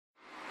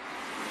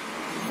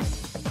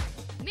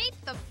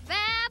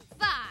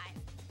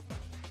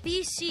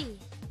BC.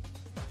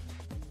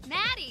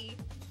 Maddie.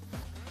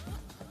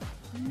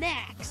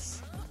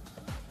 Max.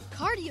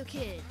 Cardio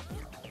Kid.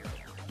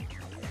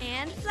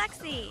 And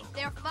Flexi.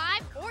 They're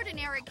 5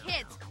 ordinary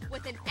kids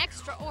with an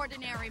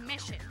extraordinary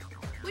mission,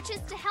 which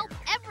is to help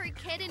every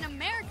kid in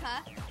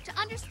America to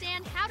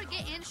understand how to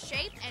get in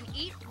shape and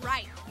eat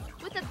right.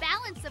 With a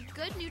balance of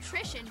good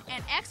nutrition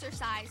and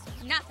exercise,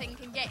 nothing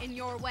can get in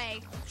your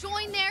way.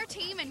 Join their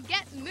team and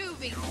get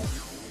moving.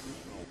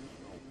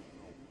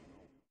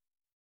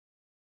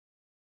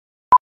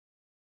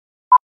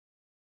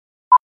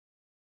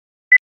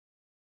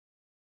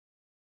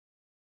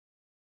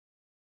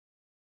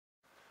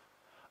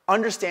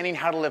 Understanding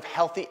how to live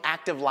healthy,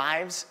 active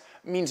lives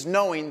means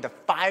knowing the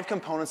 5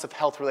 components of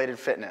health-related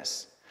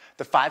fitness.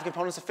 The 5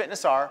 components of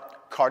fitness are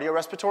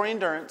cardiorespiratory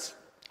endurance,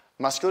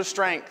 muscular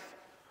strength,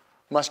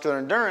 muscular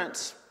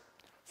endurance,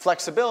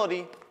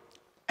 flexibility,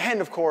 and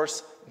of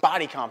course,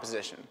 body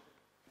composition.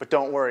 But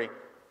don't worry,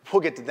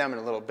 we'll get to them in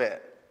a little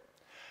bit.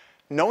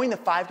 Knowing the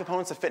 5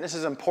 components of fitness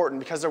is important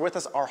because they're with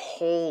us our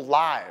whole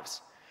lives.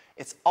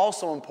 It's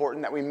also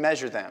important that we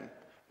measure them,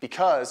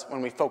 because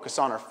when we focus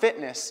on our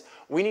fitness,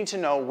 we need to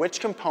know which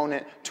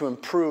component to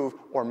improve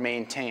or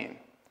maintain.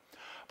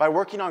 By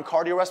working on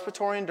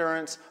cardiorespiratory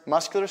endurance,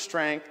 muscular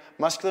strength,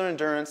 muscular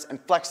endurance,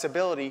 and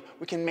flexibility,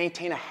 we can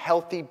maintain a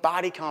healthy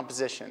body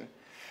composition.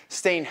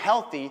 Staying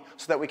healthy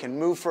so that we can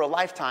move for a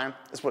lifetime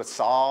is what it's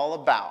all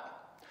about.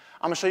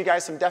 I'm going to show you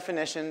guys some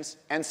definitions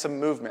and some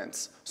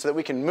movements so that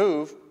we can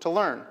move to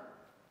learn.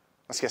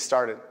 Let's get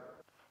started.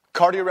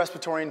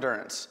 Cardiorespiratory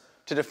endurance.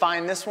 To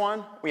define this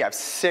one, we have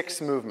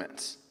 6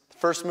 movements.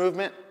 First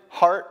movement,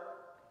 heart.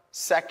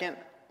 Second,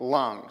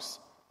 lungs.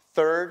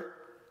 Third,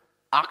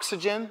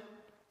 oxygen.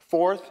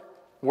 Fourth,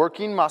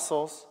 working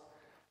muscles.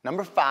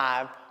 Number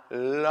 5,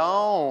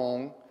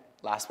 long.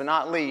 Last but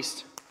not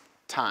least,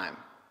 time.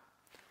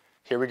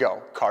 Here we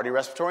go.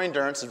 Cardiorespiratory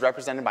endurance is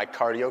represented by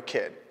Cardio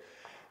Kid.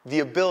 The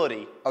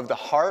ability of the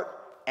heart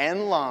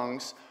and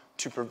lungs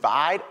to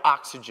provide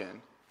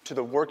oxygen to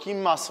the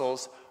working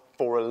muscles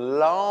for a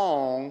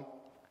long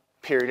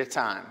period of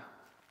time.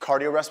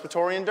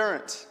 Cardiorespiratory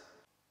endurance.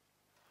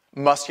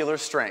 Muscular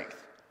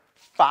strength.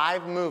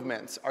 5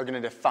 movements are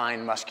going to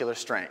define muscular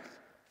strength.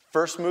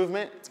 First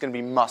movement, it's going to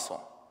be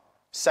muscle.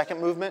 Second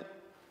movement,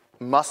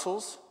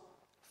 muscles.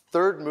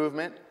 Third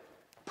movement,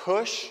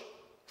 push.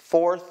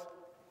 Fourth,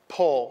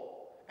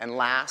 pull. And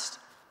last,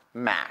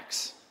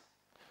 max.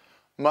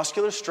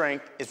 Muscular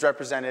strength is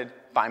represented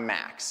by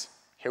max.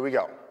 Here we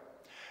go.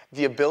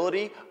 The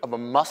ability of a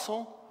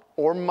muscle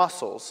or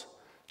muscles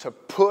to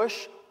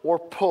push or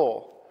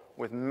pull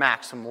with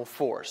maximal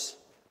force.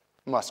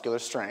 Muscular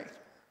strength.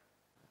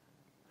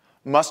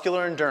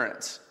 Muscular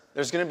endurance.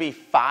 There's going to be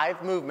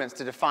 5 movements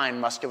to define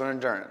muscular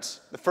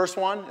endurance. The first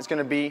one is going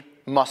to be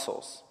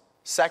muscles.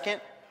 Second,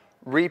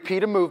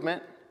 repeat a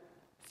movement.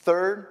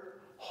 Third,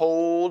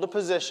 hold a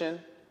position.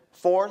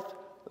 Fourth,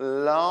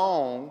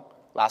 long.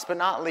 Last but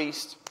not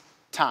least,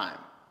 time.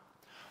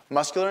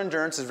 Muscular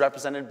endurance is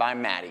represented by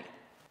Maddie.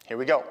 Here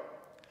we go.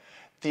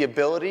 The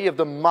ability of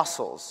the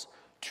muscles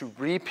to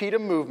repeat a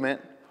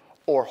movement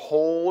or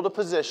hold a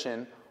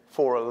position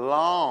for a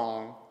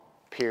long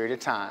period of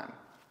time.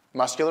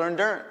 Muscular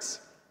endurance.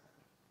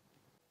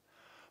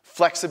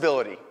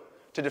 Flexibility.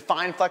 To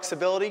define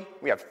flexibility,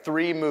 we have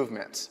 3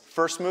 movements.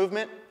 First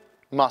movement,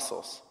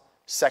 muscles.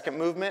 Second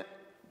movement,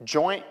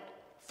 joint.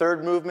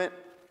 Third movement,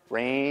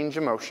 range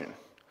of motion.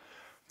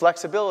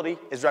 Flexibility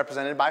is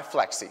represented by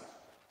Flexi.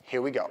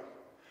 Here we go.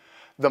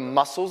 The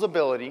muscle's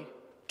ability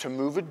to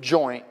move a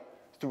joint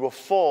through a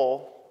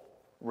full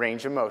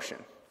range of motion.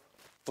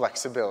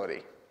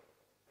 Flexibility.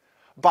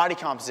 Body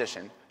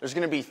composition. There's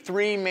going to be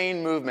 3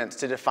 main movements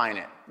to define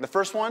it. The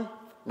first one,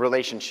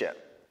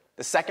 relationship.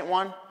 The second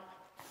one,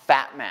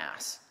 fat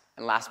mass.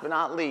 And last but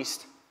not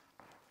least,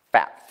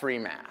 fat-free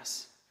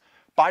mass.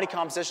 Body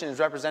composition is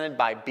represented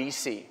by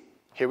BC.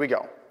 Here we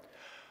go.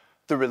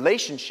 The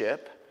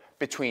relationship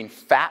between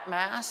fat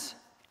mass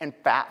and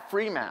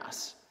fat-free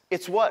mass.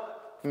 It's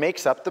what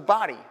makes up the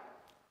body.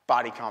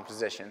 Body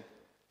composition.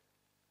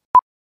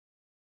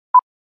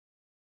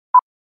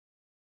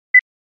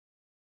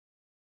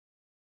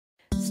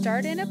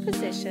 Start in a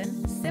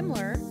position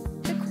similar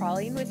to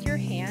crawling with your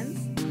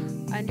hands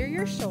under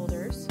your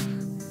shoulders,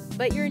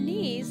 but your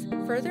knees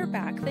further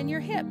back than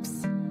your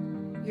hips.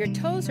 Your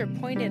toes are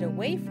pointed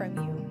away from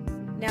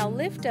you. Now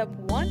lift up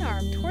one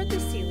arm toward the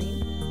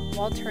ceiling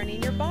while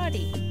turning your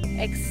body.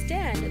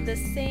 Extend the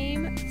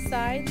same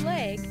side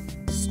leg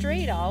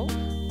straight out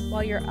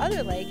while your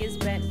other leg is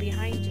bent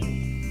behind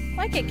you,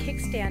 like a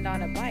kickstand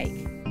on a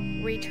bike.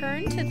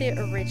 Return to the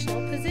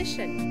original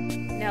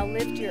position. Now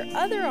lift your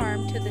other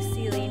arm to the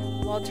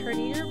ceiling while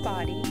turning your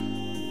body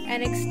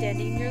and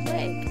extending your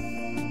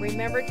leg.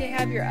 Remember to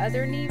have your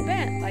other knee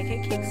bent like a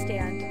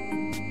kickstand.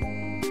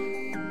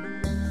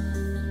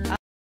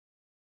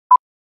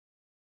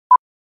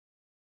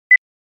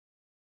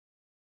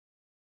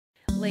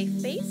 Lay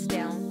face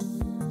down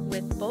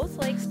with both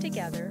legs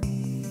together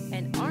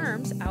and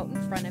arms out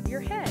in front of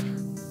your head.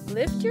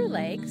 Lift your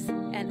legs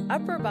and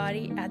upper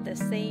body at the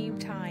same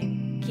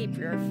time. Keep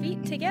your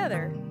feet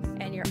together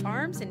and your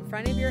arms in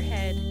front of your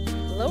head.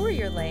 Lower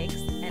your legs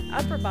and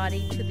upper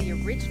body to the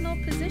original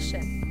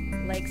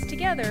position. Legs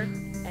together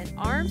and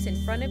arms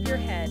in front of your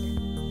head.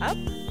 Up.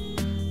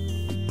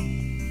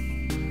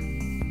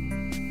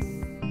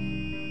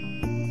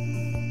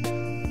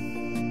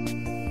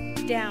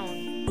 Down.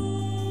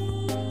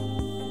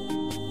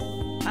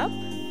 Up.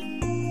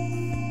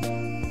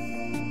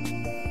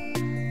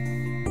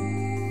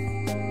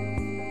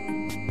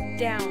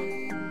 Down.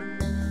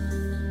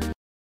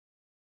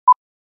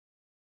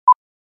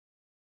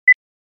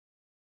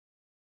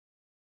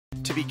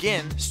 To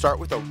begin, start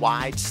with a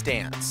wide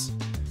stance.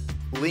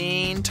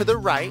 Lean to the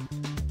right.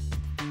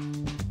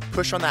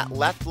 Push on that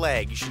left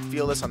leg. You should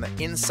feel this on the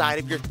inside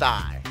of your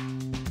thigh.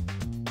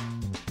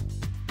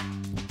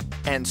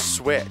 And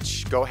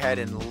switch. Go ahead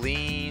and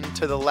lean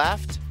to the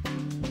left.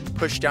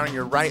 Push down on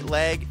your right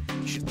leg.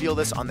 You should feel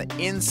this on the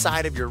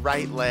inside of your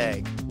right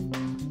leg.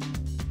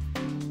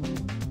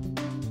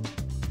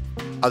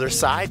 Other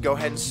side, go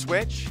ahead and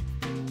switch.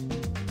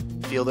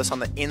 Feel this on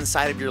the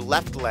inside of your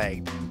left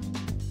leg.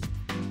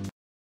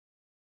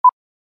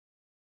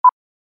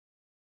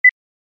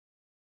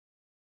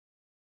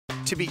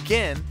 To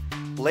begin,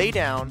 lay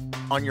down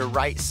on your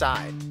right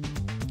side.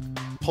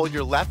 Pull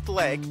your left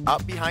leg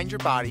up behind your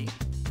body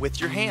with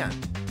your hand.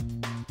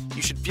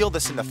 You should feel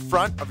this in the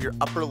front of your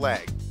upper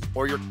leg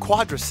or your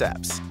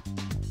quadriceps.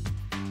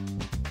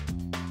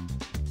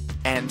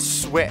 And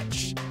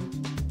switch.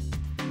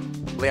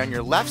 Lay on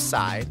your left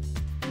side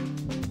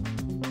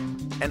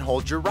and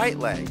hold your right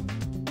leg.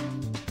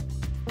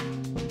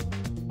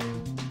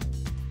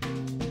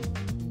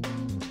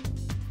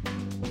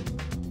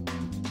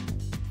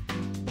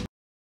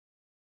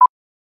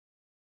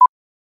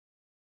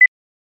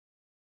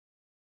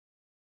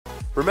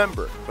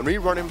 Remember, when we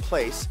run in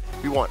place,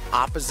 we want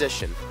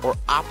opposition or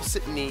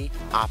opposite knee,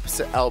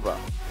 opposite elbow.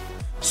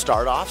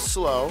 Start off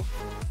slow,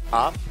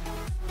 up,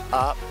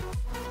 up,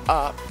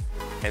 up,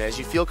 and as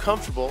you feel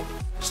comfortable,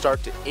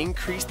 start to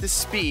increase the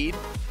speed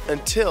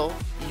until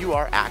you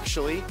are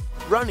actually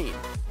running.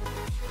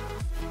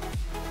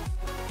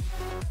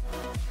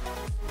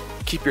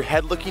 Keep your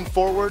head looking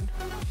forward,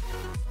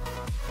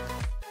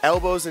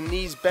 elbows and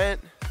knees bent.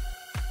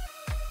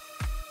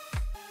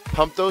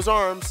 Pump those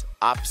arms,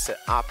 opposite,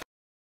 opposite.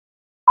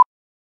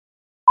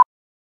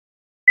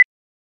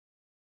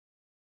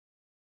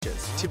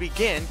 To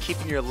begin,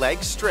 keeping your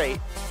legs straight,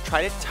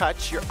 try to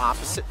touch your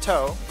opposite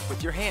toe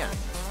with your hand,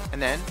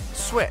 and then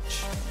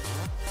switch.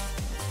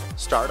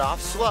 Start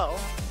off slow,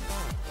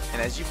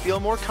 and as you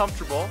feel more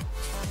comfortable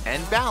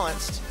and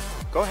balanced,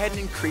 go ahead and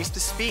increase the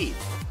speed.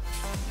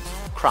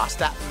 Cross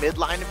that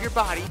midline of your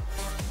body,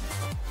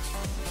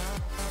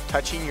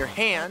 touching your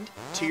hand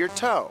to your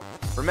toe.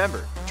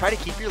 Remember, try to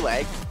keep your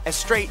leg as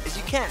straight as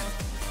you can.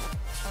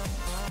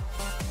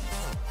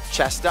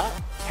 Chest up,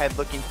 head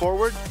looking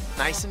forward,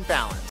 nice and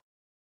balanced.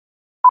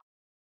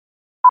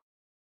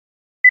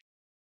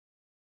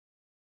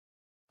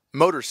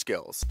 Motor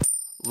skills.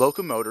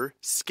 Locomotor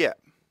skip.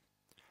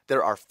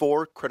 There are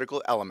 4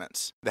 critical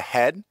elements: the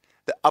head,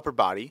 the upper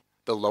body,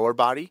 the lower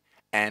body,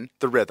 and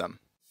the rhythm.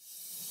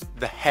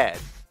 The head.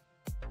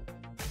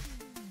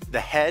 The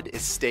head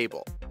is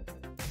stable.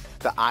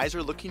 The eyes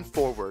are looking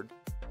forward,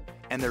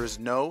 and there is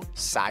no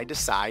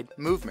side-to-side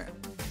movement.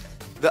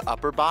 The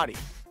upper body.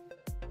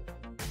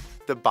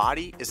 The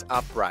body is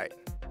upright.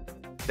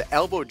 The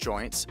elbow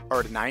joints are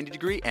at a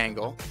 90-degree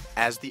angle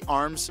as the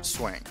arms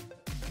swing.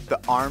 The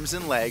arms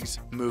and legs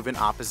move in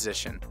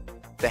opposition.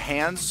 The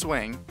hands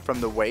swing from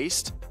the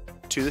waist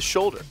to the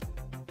shoulder.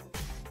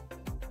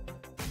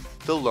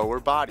 The lower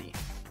body.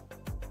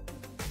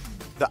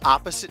 The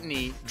opposite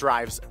knee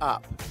drives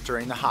up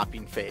during the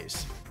hopping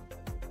phase.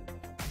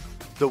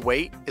 The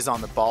weight is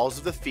on the balls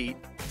of the feet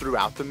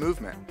throughout the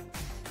movement.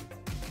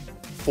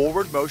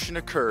 Forward motion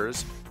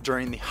occurs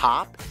during the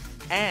hop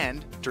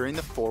and during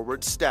the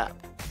forward step.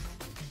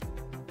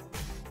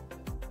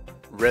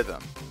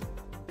 Rhythm.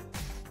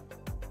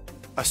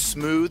 A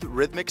smooth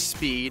rhythmic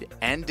speed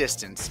and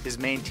distance is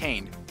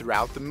maintained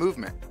throughout the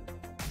movement.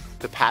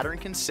 The pattern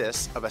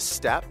consists of a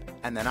step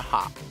and then a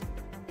hop.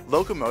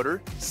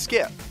 Locomotor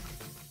skip.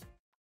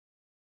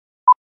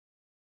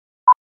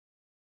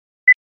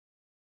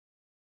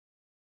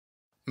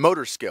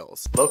 Motor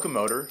skills.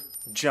 Locomotor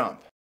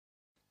jump.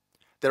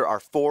 There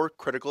are 4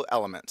 critical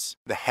elements: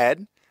 the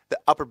head, the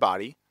upper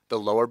body, the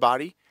lower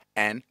body,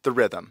 and the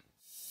rhythm.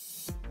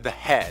 The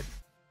head.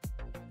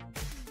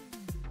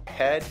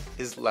 Head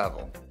is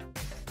level.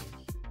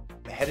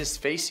 The head is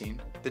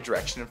facing the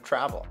direction of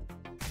travel.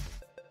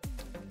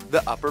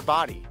 The upper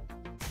body.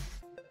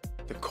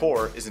 The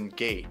core is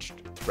engaged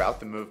throughout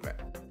the movement.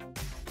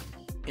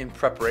 In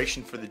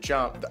preparation for the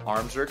jump, the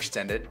arms are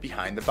extended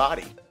behind the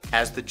body.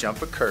 As the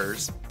jump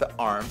occurs, the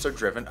arms are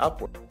driven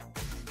upward.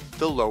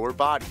 The lower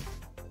body.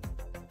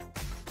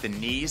 The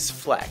knees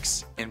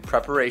flex in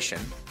preparation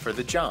for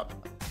the jump.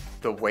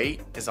 The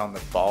weight is on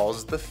the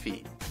balls of the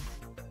feet.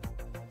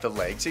 The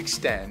legs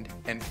extend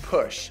and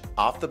push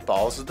off the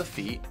balls of the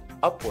feet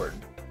upward.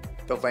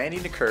 The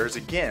landing occurs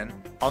again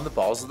on the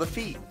balls of the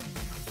feet.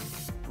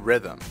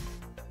 rhythm.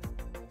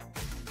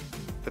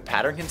 The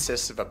pattern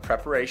consists of a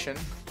preparation,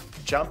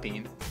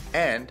 jumping,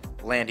 and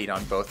landing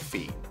on both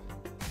feet.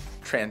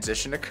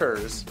 Transition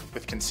occurs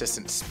with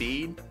consistent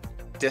speed,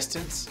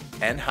 distance,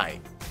 and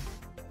height.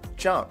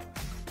 Jump.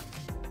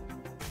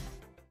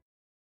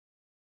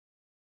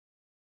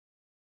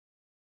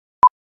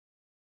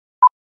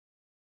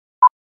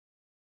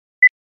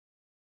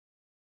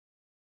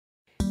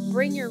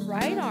 Bring your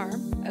right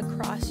arm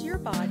across your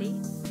body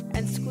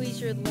and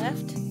squeeze your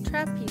left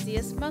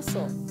trapezius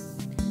muscle.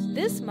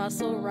 This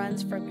muscle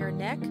runs from your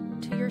neck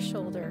to your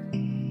shoulder.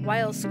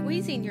 While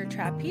squeezing your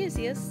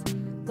trapezius,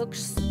 look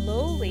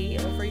slowly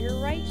over your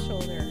right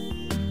shoulder.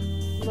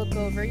 Look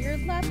over your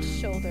left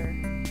shoulder.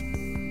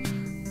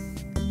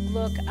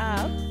 Look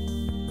up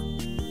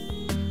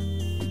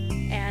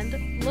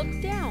and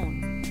look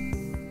down.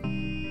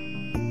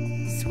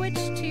 Switch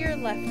to your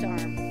left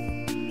arm.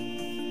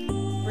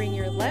 Bring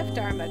your left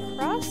arm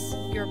across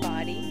your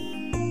body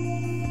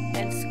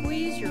and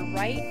squeeze your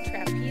right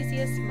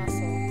trapezius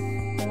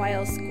muscle.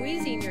 While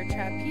squeezing your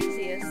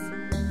trapezius,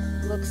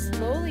 look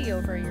slowly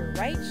over your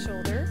right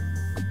shoulder.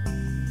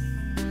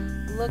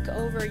 Look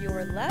over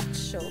your left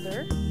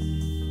shoulder.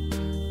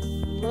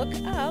 Look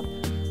up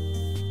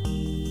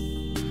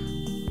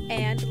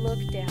and look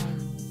down.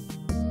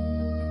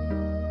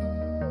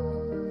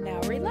 Now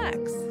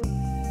relax.